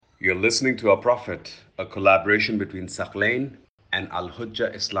You're listening to Our Prophet, a collaboration between Thaqlain and Al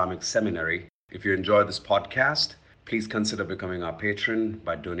Hujjah Islamic Seminary. If you enjoy this podcast, please consider becoming our patron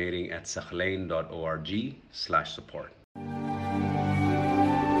by donating at thaqlain.org/support.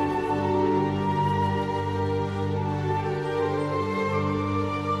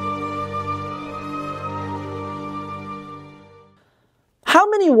 How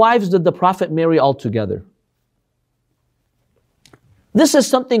many wives did the Prophet marry altogether? This is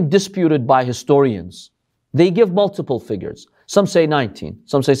something disputed by historians. They give multiple figures. Some say 19,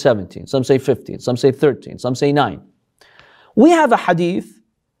 some say 17, some say 15, some say 13, some say 9. We have a hadith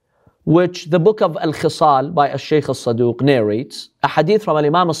which the book of Al-Khisal by Al-Shaykh Al-Saduq narrates, a hadith from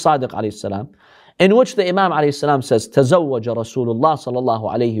Al-Imam Al-Sadiq alayhi salam, in which the Imam alayhi salam says, تزوج رسول الله صلى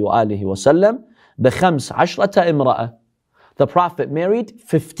الله عليه وآله وسلم بخمس عشرة امرأة. The Prophet married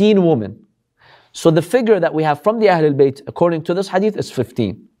 15 women. So the figure that we have from the Ahl al-Bayt according to this hadith is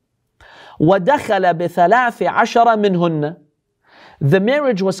 15. وَدَخَلَ بِثَلَاثِ عَشَرَ مِنْهُنَّ. The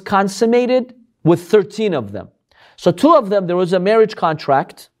marriage was consummated with 13 of them. So 2 of them, there was a marriage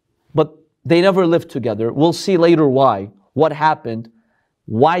contract, but they never lived together. We'll see later why. What happened?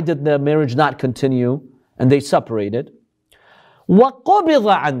 Why did the marriage not continue? And they separated. وَقُبِضَ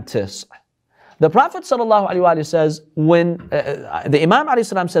عَنْ تِسْعٍ. The Prophet ﷺ says, the Imam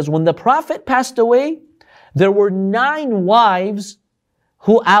ﷺ says, when the Prophet passed away, there were 9 wives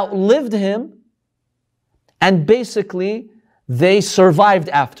who outlived him, and basically they survived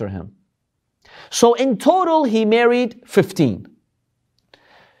after him. So in total, he married 15.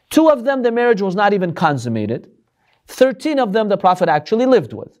 2 of them, the marriage was not even consummated. 13 of them, the Prophet actually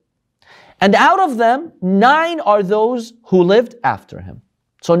lived with. And out of them, 9 are those who lived after him.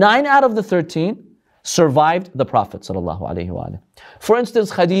 So 9 out of the 13 survived the Prophet ﷺ. For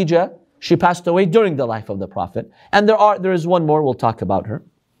instance, Khadija, she passed away during the life of the Prophet. And there is one more, we'll talk about her.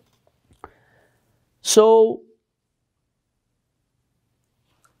 So,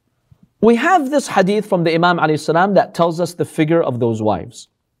 we have this hadith from the Imam ﷺ that tells us the figure of those wives.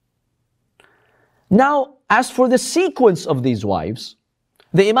 Now, as for the sequence of these wives,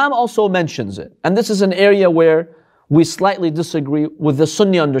 the Imam also mentions it. And this is an area where we slightly disagree with the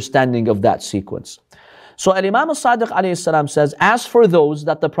Sunni understanding of that sequence. So Al-Imam Al-Sadiq alayhi salam says, as for those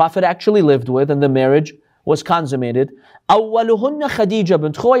that the Prophet actually lived with and the marriage was consummated, أَوَّلُهُنَّ خَدِيجَةٌ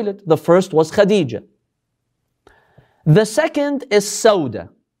بِنْتُ خُوَيْلِدٍ. The first was Khadija. The second is Sauda.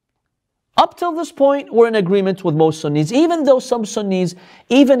 Up till this point, we're in agreement with most Sunnis, even though some Sunnis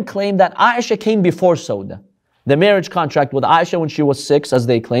even claim that Aisha came before Sauda. The marriage contract with Aisha when she was 6, as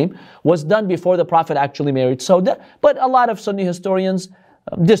they claim, was done before the Prophet actually married Sauda. But a lot of Sunni historians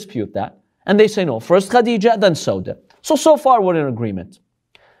dispute that. And they say no, first Khadija, then Sauda. So far we're in agreement.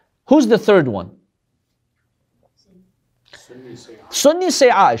 Who's the third one? Sunnis say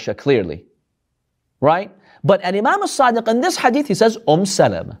Aisha, clearly. Right? But Imam Al-Sadiq, in this hadith, he says,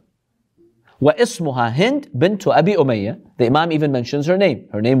 Salama. وَإِسْمُهَا هِنْد بِنْتُ أَبِي أُمَيَّةٍ. The Imam even mentions her name.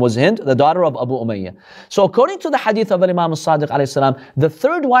 Her name was Hind, the daughter of Abu Umayyah. So according to the hadith of Imam Al-Sadiq alayhi salam, the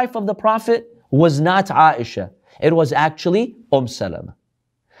third wife of the Prophet was not Aisha. It was actually Salama.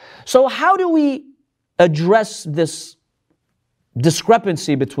 So how do we address this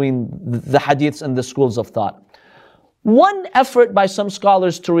discrepancy between the hadiths and the schools of thought? One effort by some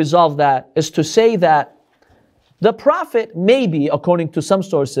scholars to resolve that is to say that the Prophet, maybe, according to some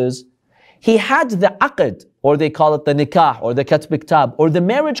sources, he had the aqd, or they call it the nikah, or the katb kitab, or the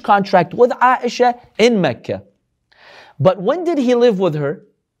marriage contract with Aisha in Mecca. But when did he live with her?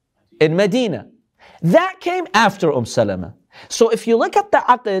 In Medina. That came after Salama. So if you look at the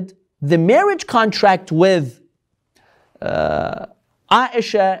aqd, the marriage contract with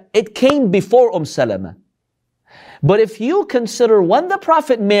Aisha, it came before Salama. But if you consider when the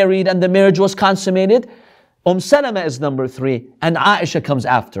Prophet married and the marriage was consummated, Salama is number 3 and Aisha comes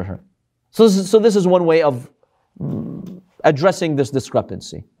after her. So this is one way of addressing this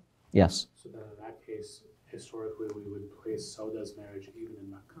discrepancy. Yes? So then in that case, historically we would place Sauda's marriage even in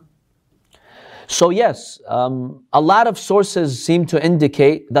Mecca? So yes, a lot of sources seem to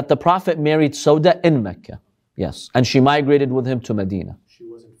indicate that the Prophet married Sauda in Mecca. Yes, and she migrated with him to Medina. She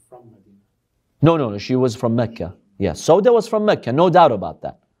wasn't from Medina? No, she was from Mecca. Yes, Sauda was from Mecca, no doubt about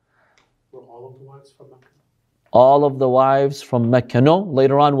that. Were all of the wives from Mecca? All of the wives from Mecca. No,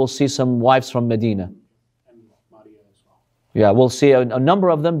 later on we'll see some wives from Medina. And Maria as well. Yeah, we'll see a number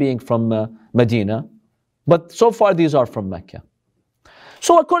of them being from Medina. But so far these are from Mecca.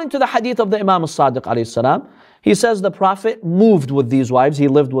 So according to the hadith of the Imam Al-Sadiq alayhi salam, he says the Prophet moved with these wives. He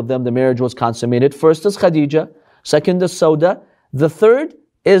lived with them. The marriage was consummated. First is Khadija. Second is Sauda. The third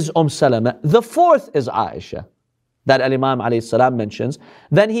is Salama. The fourth is Aisha. that Al-Imam alayhi salam mentions.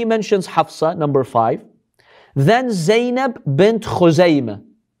 Then he mentions Hafsa, number 5. Then Zainab bint Khuzaymah,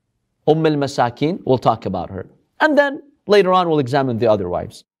 al-Masakin, we'll talk about her. And then later on we'll examine the other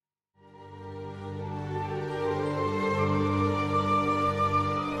wives.